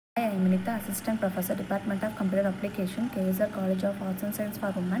Hi, I am Vinitha, Assistant Professor, Department of Computer Application, KSR College of Arts and Science for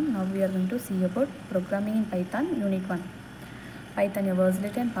Women. Now we are going to see about Programming in Python, Unit 1. Python, a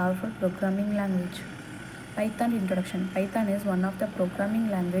versatile and powerful programming language. Python introduction. Python is one of the programming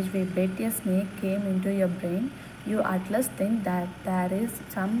language where bet a snake came into your brain. You at least think that there is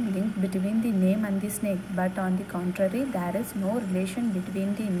some link between the name and the snake, but on the contrary, there is no relation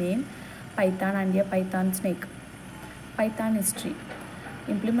between the name Python and a Python snake. Python history.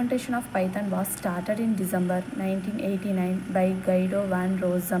 Implementation of Python was started in December 1989 by Guido van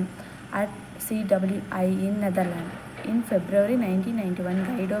Rossum at CWI in Netherlands. In February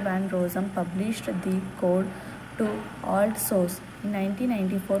 1991, Guido van Rossum published the code to all source. In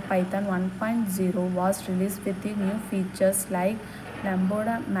 1994, Python 1.0 was released with the new features like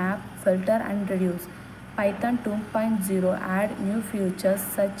lambda, map, filter and reduce. Python 2.0 add new features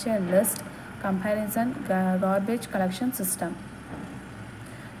such as list, comparison, garbage collection system.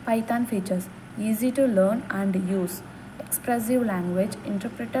 Python features: easy to learn and use, expressive language,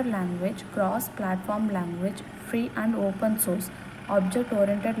 interpreted language, cross-platform language, free and open source,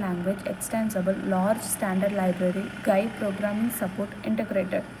 object-oriented language, extensible, large standard library, guide programming support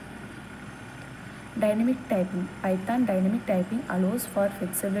integrated. Dynamic typing. Python dynamic typing allows for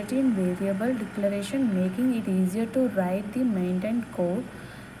flexibility in variable declaration, making it easier to write the maintained code.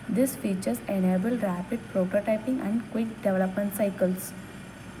 These features enable rapid prototyping and quick development cycles.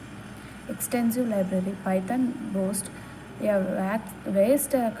 Extensive library. Python boasts a vast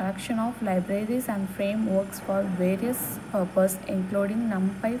collection of libraries and frameworks for various purposes, including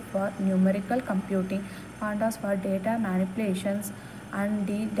NumPy for numerical computing, Pandas for data manipulations, and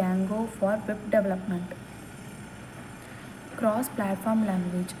Django for web development. Cross-platform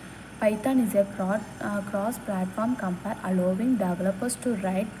language. Python is a cross-platform compiler allowing developers to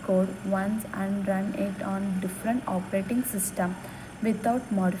write code once and run it on different operating systems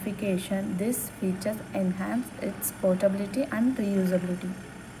without modification. These features enhance its portability and reusability.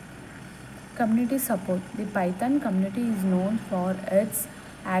 Community support. The Python community is known for its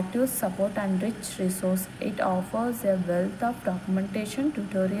active support and rich resources. It offers a wealth of documentation,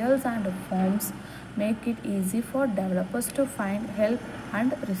 tutorials and forms, make it easy for developers to find help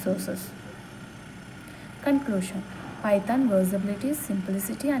and resources. Conclusion. Python versatility,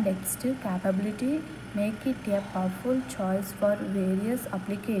 simplicity and extensive capability make it a powerful choice for various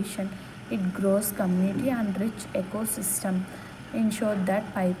applications. It grows community and rich ecosystem ensure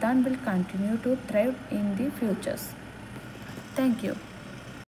that Python will continue to thrive in the future. Thank you.